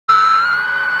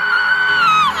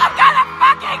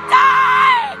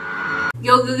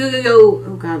Yo, yo, yo, yo, yo.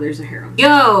 Oh god, there's a hair on.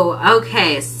 Yo,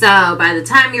 okay, so by the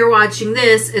time you're watching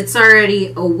this, it's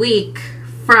already a week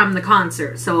from the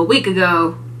concert. So a week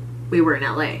ago, we were in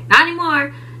LA. Not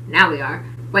anymore. Now we are.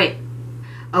 Wait.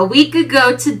 A week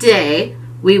ago today,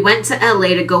 we went to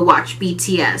LA to go watch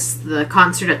BTS, the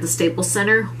concert at the Staples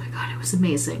Center. Oh my god, it was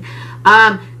amazing.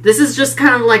 This is just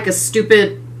kind of like a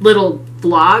stupid little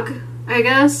vlog, I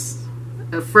guess,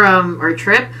 from our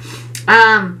trip.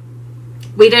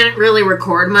 We didn't really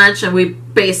record much, and we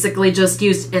basically just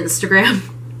used Instagram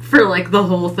for, like, the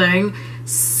whole thing.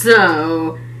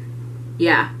 So,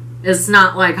 yeah. It's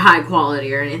not, like, high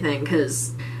quality or anything,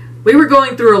 because we were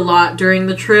going through a lot during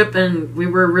the trip, and we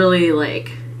were really,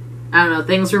 like, I don't know,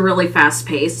 things were really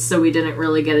fast-paced, so we didn't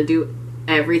really get to do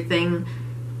everything,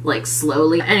 like,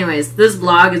 slowly. Anyways, this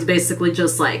vlog is basically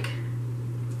just, like,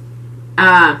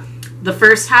 the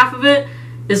first half of it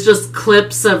is just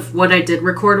clips of what I did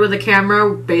record with a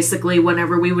camera, basically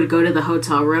whenever we would go to the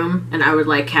hotel room and I would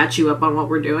like catch you up on what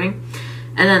we're doing.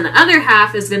 And then the other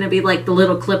half is going to be like the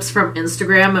little clips from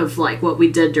Instagram of like what we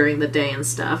did during the day and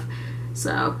stuff.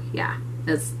 So yeah,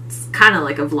 it's kind of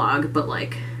like a vlog, but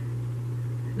like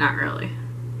not really.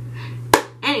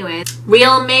 Anyways,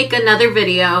 we'll make another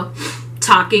video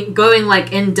going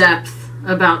like in depth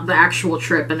about the actual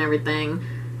trip and everything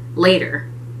later.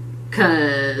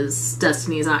 Because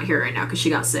Destiny's not here right now because she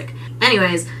got sick.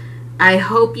 Anyways, I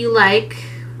hope you like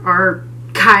our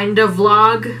kind of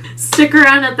vlog. Stick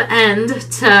around at the end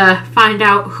to find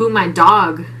out who my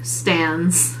dog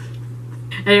stands.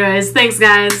 Anyways, thanks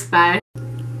guys. Bye.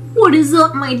 What is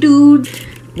up, my dude?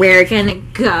 We're gonna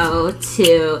go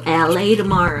to LA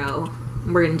tomorrow.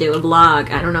 We're gonna do a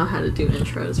vlog. I don't know how to do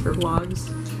intros for vlogs.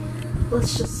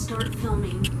 Let's just start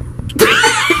filming.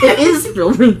 It is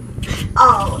filming.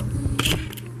 Oh.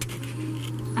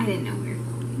 I didn't know we were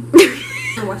filming.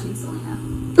 We're watching Selena.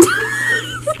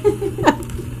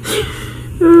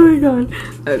 Oh my god.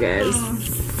 Okay,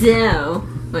 so...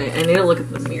 Wait, I need to look at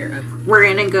the mirror. We're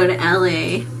gonna go to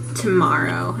LA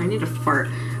tomorrow. I need to fart.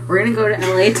 We're gonna go to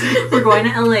LA. We're going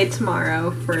to LA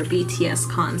tomorrow for a BTS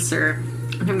concert.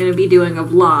 I'm gonna be doing a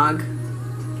vlog.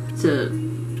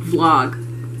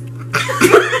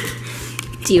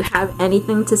 Do you have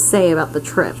anything to say about the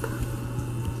trip?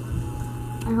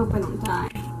 I hope I don't die.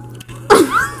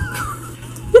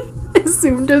 I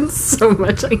zoomed in so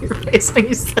much on your face when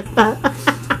you said that.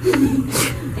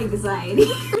 Anxiety.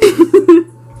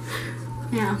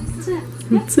 Yeah, that's it.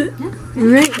 That's it. Yeah.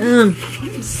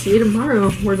 Alright, see you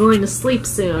tomorrow. We're going to sleep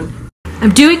soon.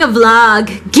 I'm doing a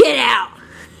vlog. Get out!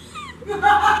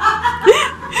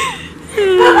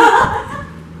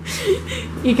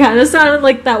 You kind of sounded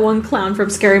like that one clown from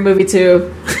Scary Movie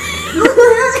 2.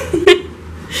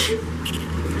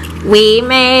 We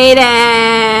made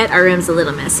it! Our room's a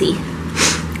little messy.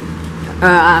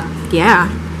 Yeah.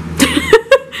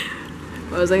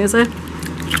 What was I gonna say?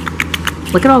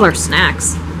 Look at all our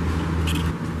snacks.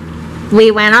 We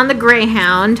went on the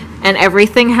Greyhound, and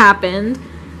everything happened.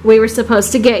 We were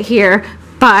supposed to get here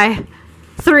by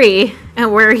 3,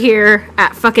 and we're here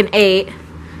at fucking 8.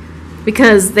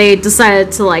 Because they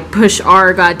decided to, like, push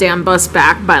our goddamn bus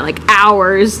back by, like,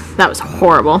 hours. That was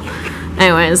horrible.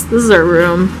 Anyways, this is our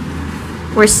room.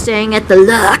 We're staying at the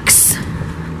Luxe.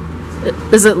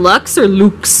 Is it Luxe or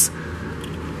Luxe?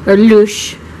 Or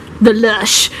Lush? The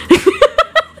Lush.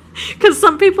 Because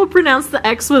some people pronounce the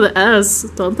X with an S,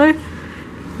 don't they?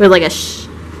 Or like a sh.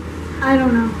 I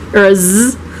don't know. Or a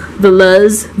Z. The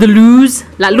Luz. The Luz.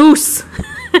 La Luz.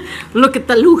 Look at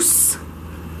the Luz.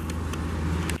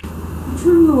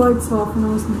 Turn the lights off when I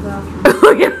was in the bathroom.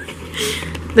 Oh, yeah.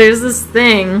 There's this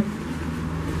thing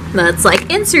that's like,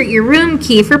 insert your room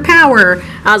key for power.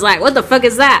 I was like, what the fuck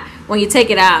is that? When you take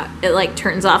it out, it like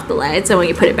turns off the lights, and when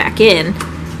you put it back in,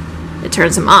 it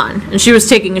turns them on. And she was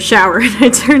taking a shower, and I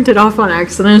turned it off on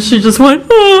accident. She just went,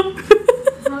 oh.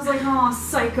 I was like, oh,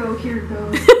 psycho, here it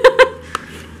goes.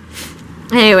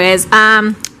 Anyways,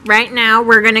 right now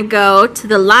we're gonna go to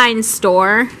the Line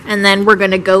store, and then we're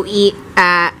gonna go eat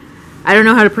at, I don't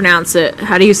know how to pronounce it.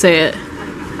 How do you say it?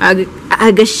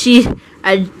 Ahgassi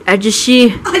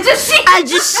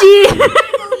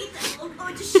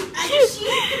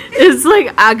It's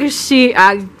like Ahgassi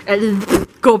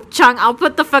Gopchang. I'll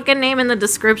put the fucking name in the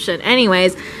description.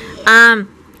 Anyways,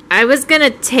 I was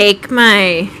gonna take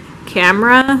my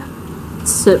camera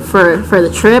for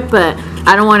the trip, but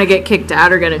I don't want to get kicked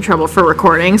out or get in trouble for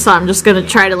recording, so I'm just gonna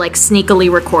try to like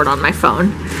sneakily record on my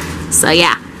phone. So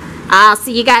yeah, I'll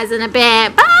see you guys in a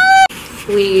bit. Bye!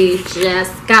 We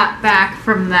just got back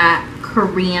from that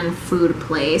Korean food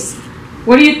place.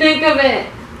 What do you think of it?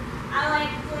 I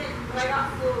liked it, but I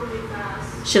got full really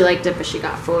fast. She liked it, but she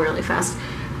got full really fast.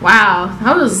 Wow,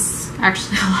 that was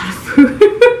actually a lot of food.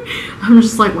 I'm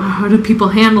just like, wow, how do people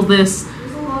handle this? It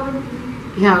was a lot of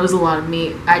meat. Yeah, it was a lot of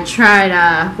meat. I tried,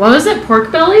 what was it,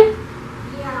 pork belly?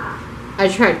 Yeah. I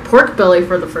tried pork belly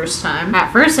for the first time.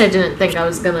 At first, I didn't think I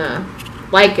was gonna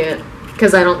like it,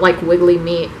 because I don't like wiggly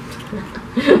meat.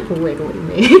 Wiggly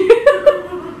meat.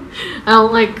 I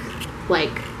don't like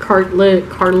cartilage,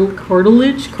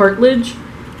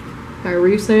 however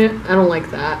you say it. I don't like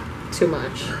that too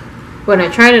much. When I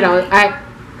tried it,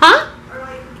 huh? Or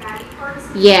like fatty parts?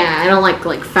 Yeah, I don't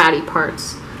like fatty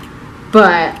parts.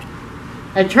 But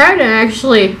I tried it,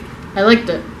 actually, I liked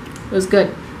it. It was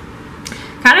good.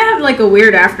 Kind of had like a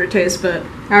weird aftertaste, but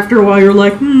after a while you're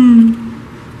like,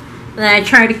 And then I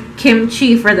tried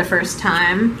kimchi for the first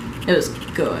time. It was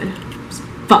good. It was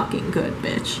fucking good,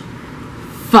 bitch.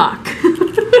 Fuck.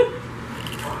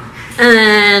 And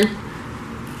then,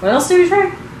 what else did we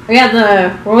try? Oh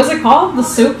yeah, what was it called? The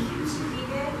soup?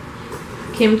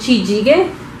 Kimchi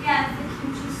jjigae? Yeah, the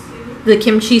kimchi stew. The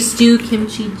kimchi stew,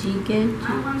 kimchi jjigae.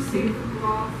 I want to save the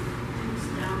broth.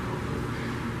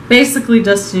 Basically,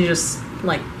 Destiny just,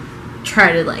 like,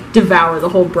 tried to, like, devour the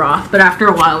whole broth. But after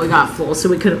a while, we got full, so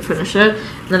we couldn't finish it.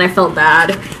 And then I felt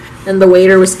bad. And the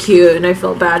waiter was cute, and I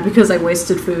felt bad because I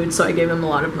wasted food, so I gave him a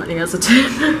lot of money as a tip.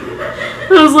 I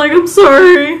was like, I'm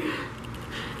sorry.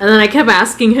 And then I kept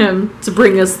asking him to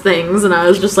bring us things, and I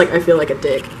was just like, I feel like a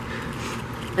dick.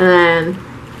 And then,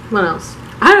 what else?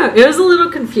 I don't know, it was a little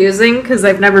confusing, because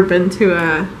I've never been to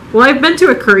I've been to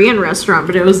a Korean restaurant,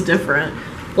 but it was different.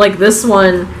 Like, this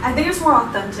one... I think it's more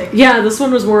authentic. Yeah, this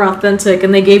one was more authentic,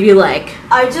 and they gave you, like...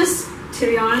 To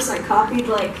be honest, I copied,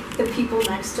 like, the people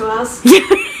next to us.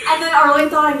 And then Arleen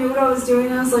thought I knew what I was doing,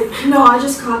 and I was like, no, I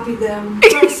just copied them.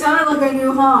 But it sounded like I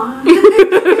knew, huh?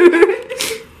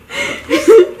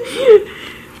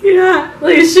 Yeah,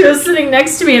 like, she was sitting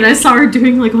next to me, and I saw her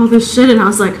doing, like, all this shit, and I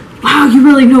was like, wow, you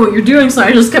really know what you're doing, so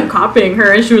I just kept copying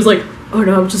her, and she was like, oh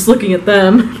no, I'm just looking at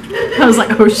them. I was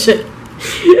like, oh shit.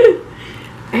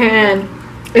 And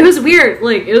it was weird,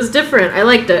 like, it was different. I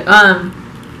liked it.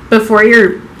 Before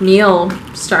your meal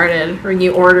started, or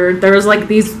you ordered, there was, like,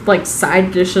 these, like,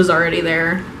 side dishes already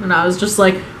there, and I was just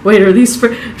like, wait, are these for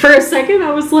a second,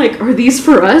 I was like, are these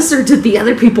for us, or did the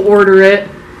other people order it?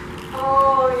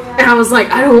 Oh, yeah. And I was like,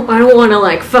 I don't want to,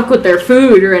 like, fuck with their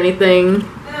food or anything. And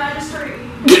then I just started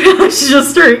eating. Yeah, she just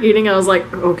started eating. I was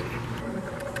like, okay.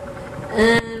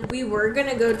 And we were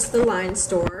gonna go to the Line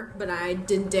store, but I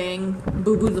did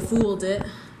boo-boo the fooled it.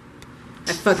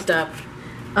 I fucked up.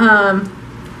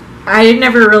 I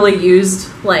never really used,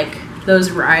 like, those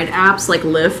ride apps like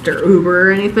Lyft or Uber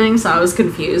or anything, so I was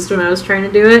confused when I was trying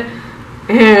to do it.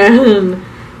 And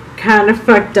kind of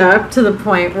fucked up to the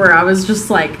point where I was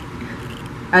just like,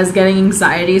 I was getting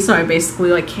anxiety, so I basically,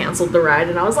 like, canceled the ride,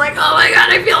 and I was like, oh my god,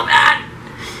 I feel bad!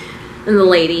 And the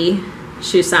lady,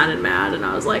 she sounded mad, and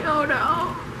I was like, oh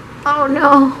no. Oh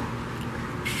no.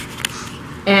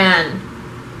 And,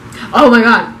 oh my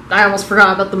god, I almost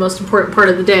forgot about the most important part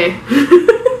of the day.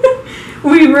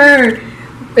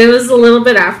 It was a little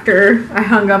bit after I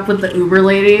hung up with the Uber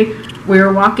lady. We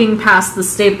were walking past the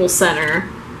Staples Center.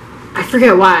 I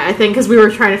forget why. I think because we were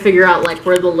trying to figure out, like,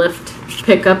 where the Lyft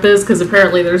pickup is, because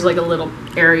apparently there's, like, a little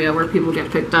area where people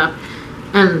get picked up.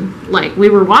 And, like, we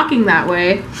were walking that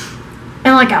way.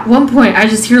 And, like, at one point, I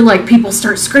just hear, like, people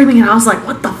start screaming, and I was like,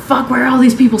 what the fuck? Why are all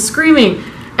these people screaming?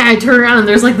 And I turn around, and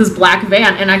there's, like, this black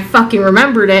van, and I fucking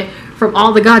remembered it from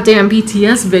all the goddamn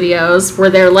BTS videos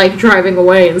where they're, like, driving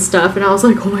away and stuff. And I was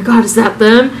like, oh my god, is that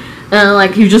them? And,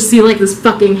 like, you just see, like, this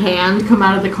fucking hand come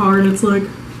out of the car, and it's like...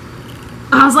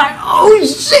 I was like, oh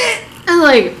shit! And,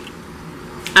 like,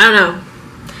 I don't know.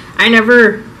 I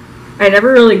never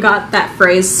really got that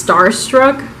phrase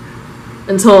starstruck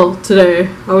until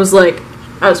today. I was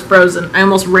frozen. I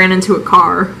almost ran into a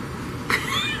car.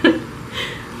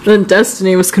 Then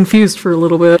Destiny was confused for a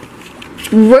little bit.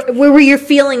 What were your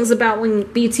feelings about when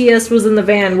BTS was in the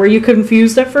van? Were you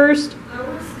confused at first? I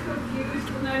was confused,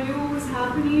 and I knew what was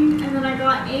happening, and then I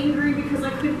got angry because I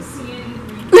couldn't see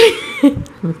anything.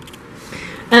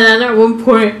 And then at one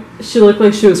point, she looked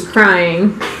like she was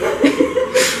crying.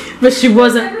 But she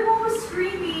wasn't. Everyone was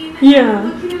screaming. Yeah.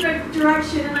 And looking in a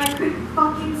direction, and I couldn't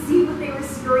fucking see what they were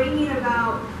screaming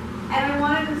about. And I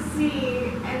wanted to see,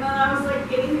 and then I was like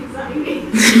getting anxiety.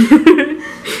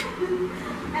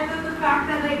 And then the fact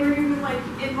that they were even like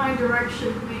in my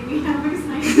direction made me have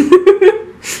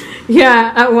anxiety.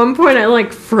 Yeah, at one point I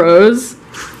like froze.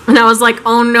 And I was like,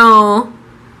 oh no.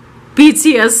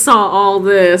 BTS saw all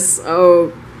this.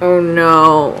 Oh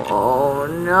no. Oh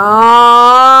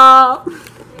no.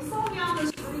 They saw me on the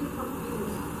street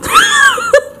confused.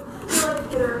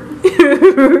 They're like,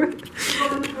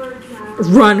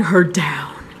 Run her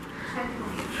down.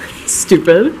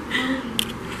 Stupid.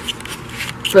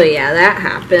 But yeah, that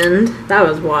happened. That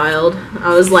was wild.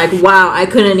 I was like, wow, I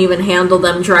couldn't even handle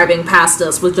them driving past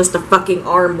us with just a fucking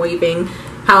arm waving.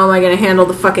 How am I gonna handle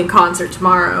the fucking concert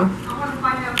tomorrow? I want to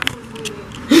find out who's leaving.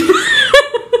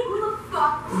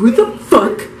 Who the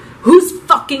fuck? Whose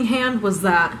fucking hand was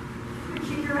that?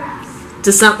 Kick your ass.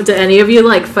 Did any of you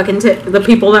like fucking the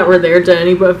people that were there? Did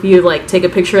any of you like take a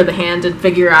picture of the hand and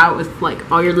figure out with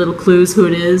like all your little clues who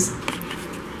it is?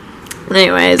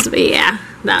 Anyways, but yeah,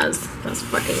 that was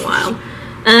fucking wild.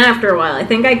 And then after a while, I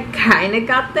think I kind of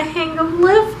got the hang of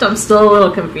Lyft. I'm still a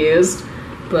little confused,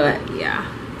 but yeah,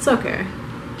 it's okay.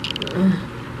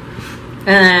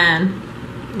 And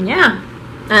yeah,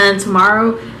 and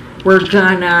tomorrow we're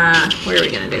gonna, what are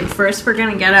we gonna do? First, we're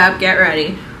gonna get up, get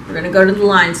ready. We're gonna go to the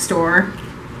Line store,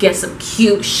 get some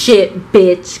cute shit,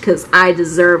 bitch, because I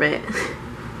deserve it.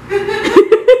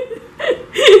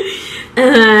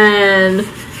 and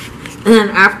then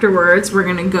afterwards, we're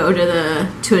gonna go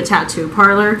to a tattoo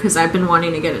parlor because I've been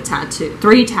wanting to get a tattoo,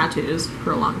 3 tattoos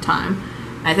for a long time.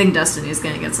 I think Destiny's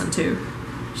gonna get some too.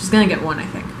 She's gonna get one, I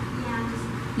think.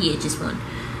 Yeah, just one.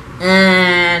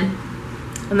 And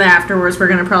then afterwards, we're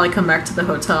gonna probably come back to the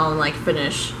hotel and like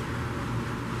finish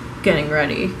getting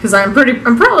ready because I'm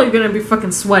probably gonna be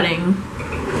fucking sweating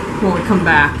when we come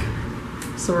back.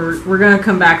 So we're gonna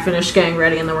come back, finish getting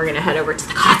ready, and then we're gonna head over to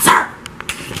the concert.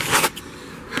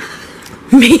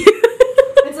 Me.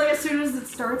 It's like as soon as it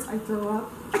starts, I throw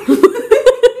up.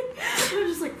 I'm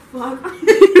just like, fuck.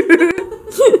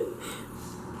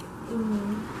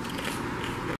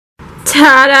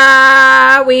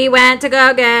 Ta-da! We went to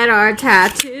go get our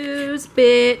tattoos,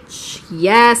 bitch.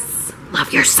 Yes.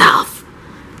 Love yourself.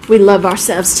 We love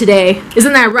ourselves today.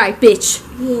 Isn't that right, bitch?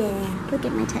 Yeah, look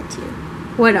at my tattoo.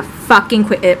 What a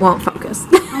fucking it won't focus.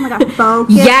 Oh my god,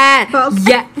 focus. Yeah. Focus.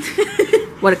 Yeah.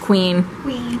 What a queen.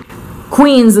 Queen.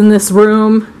 Queens in this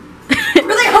room.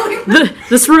 Really?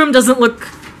 This room doesn't look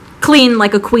clean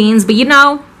like a queen's, but you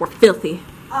know, we're filthy.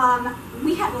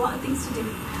 We had a lot of things to do.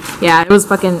 Yeah, it was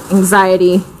fucking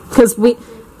anxiety because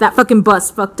that fucking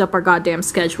bus fucked up our goddamn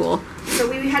schedule. So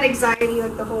we had anxiety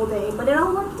like the whole day, but it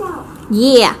all worked out.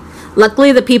 Yeah.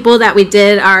 Luckily, the people that we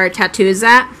did our tattoos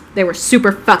at, they were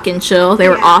super fucking chill. They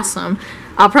were awesome.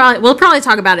 We'll probably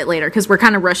talk about it later because we're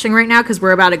kind of rushing right now because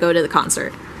we're about to go to the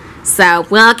concert. So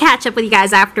we'll catch up with you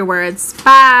guys afterwards.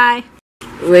 Bye.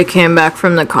 We came back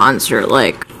from the concert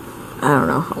like, I don't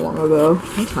know how long ago.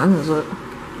 What time is it?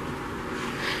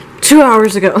 2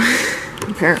 hours ago.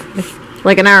 Apparently.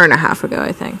 Like an hour and a half ago,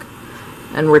 I think.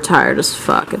 And we're tired as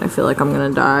fuck and I feel like I'm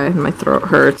gonna die and my throat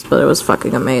hurts, but it was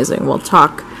fucking amazing. We'll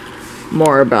talk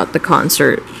more about the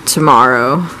concert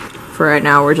tomorrow. For right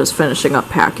now, we're just finishing up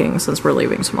packing since we're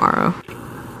leaving tomorrow.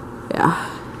 Yeah.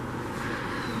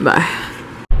 Bye.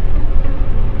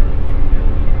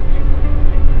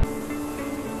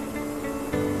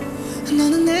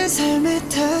 너는 내 삶에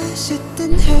다시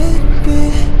뜬 햇빛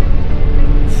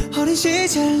어린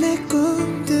시절 내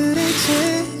꿈들의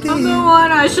재리 I'm the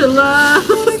one I should love.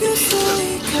 모르겠어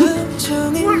이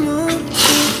감정의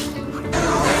뭔지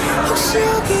혹시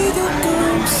여기도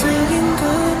꿈속인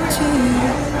건지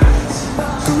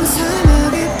꿈은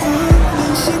사막의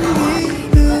푸른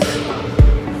신기루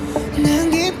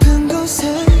난 깊은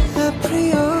곳에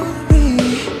아프리오리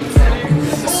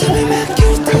숨이 막힐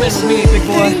때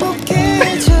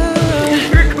행복해져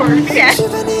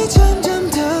주변이 점점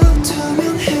더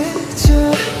투명해져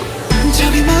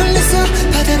저기 멀리서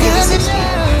바다가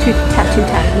Tattoo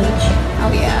tag each.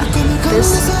 Oh yeah.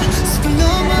 This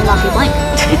lucky blank.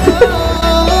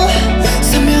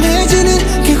 선명해지는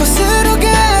그곳으로 가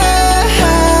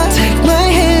Take my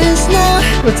hands now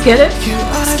Let's get it.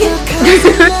 Let's get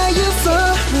it.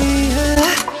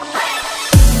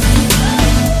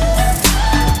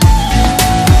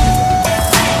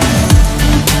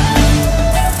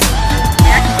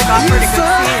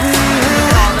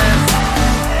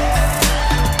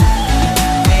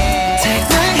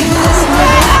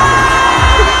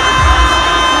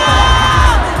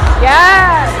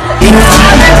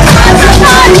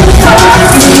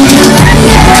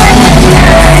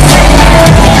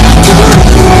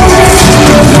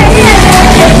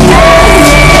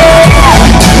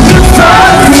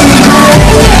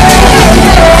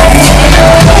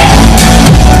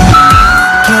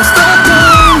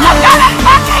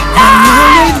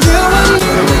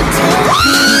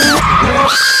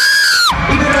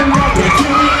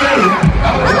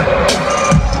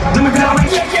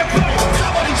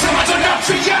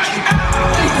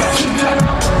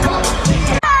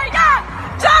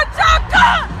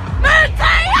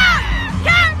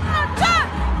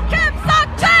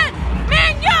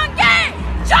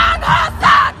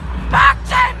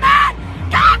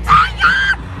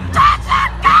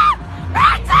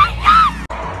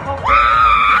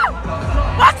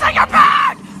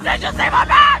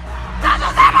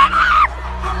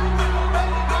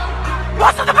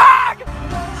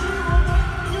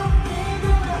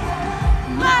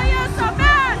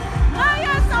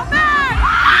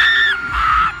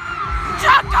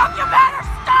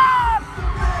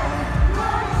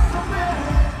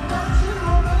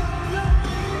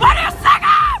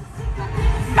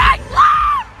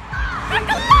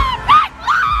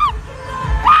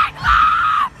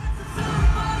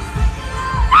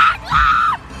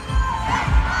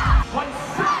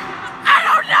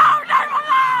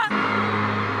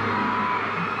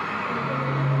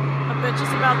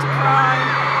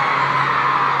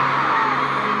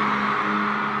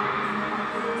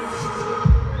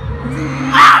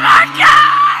 Oh my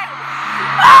god!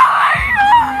 Oh my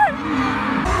god!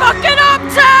 Fucking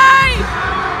uptight!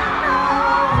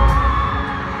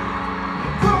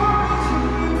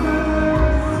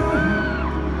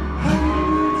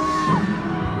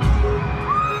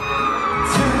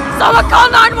 Someone call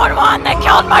 911! They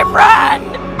killed my friend!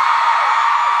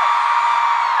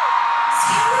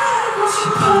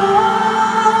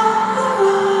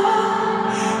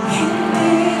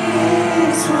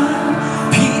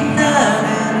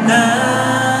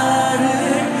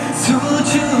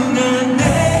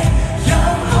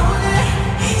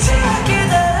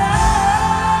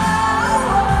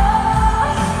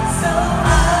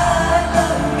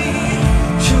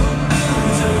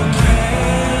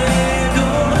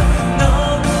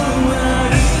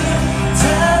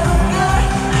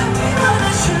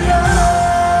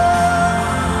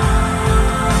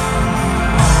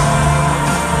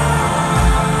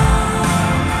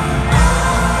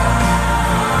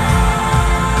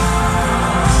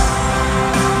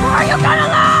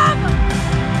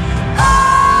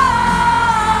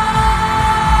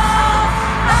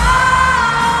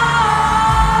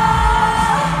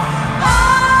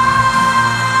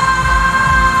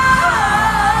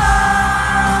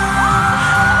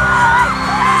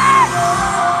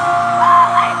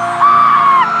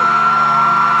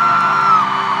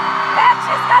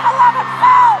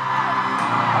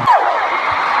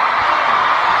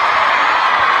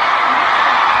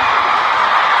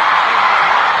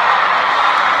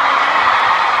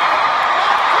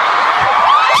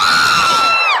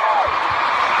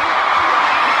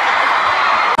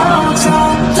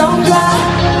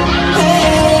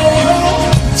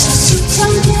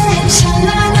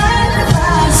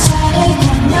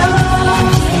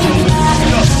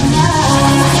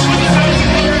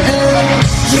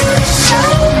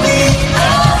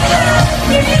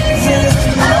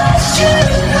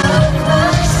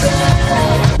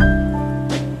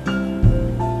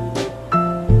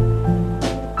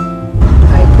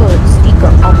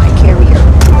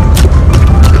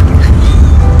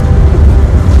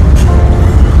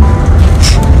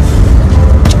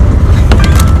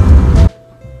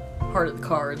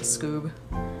 Scoob.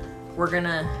 We're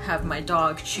gonna have my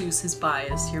dog choose his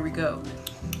bias. Here we go.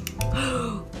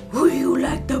 Who do you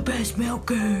like the best,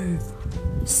 Milky?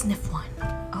 Sniff one.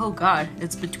 Oh god,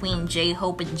 it's between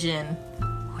J-Hope and Jin.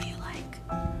 Who do you like?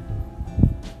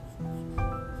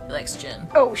 He likes Jin.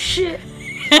 Oh shit.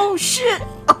 Oh shit.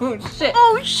 Oh shit.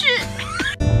 Oh shit.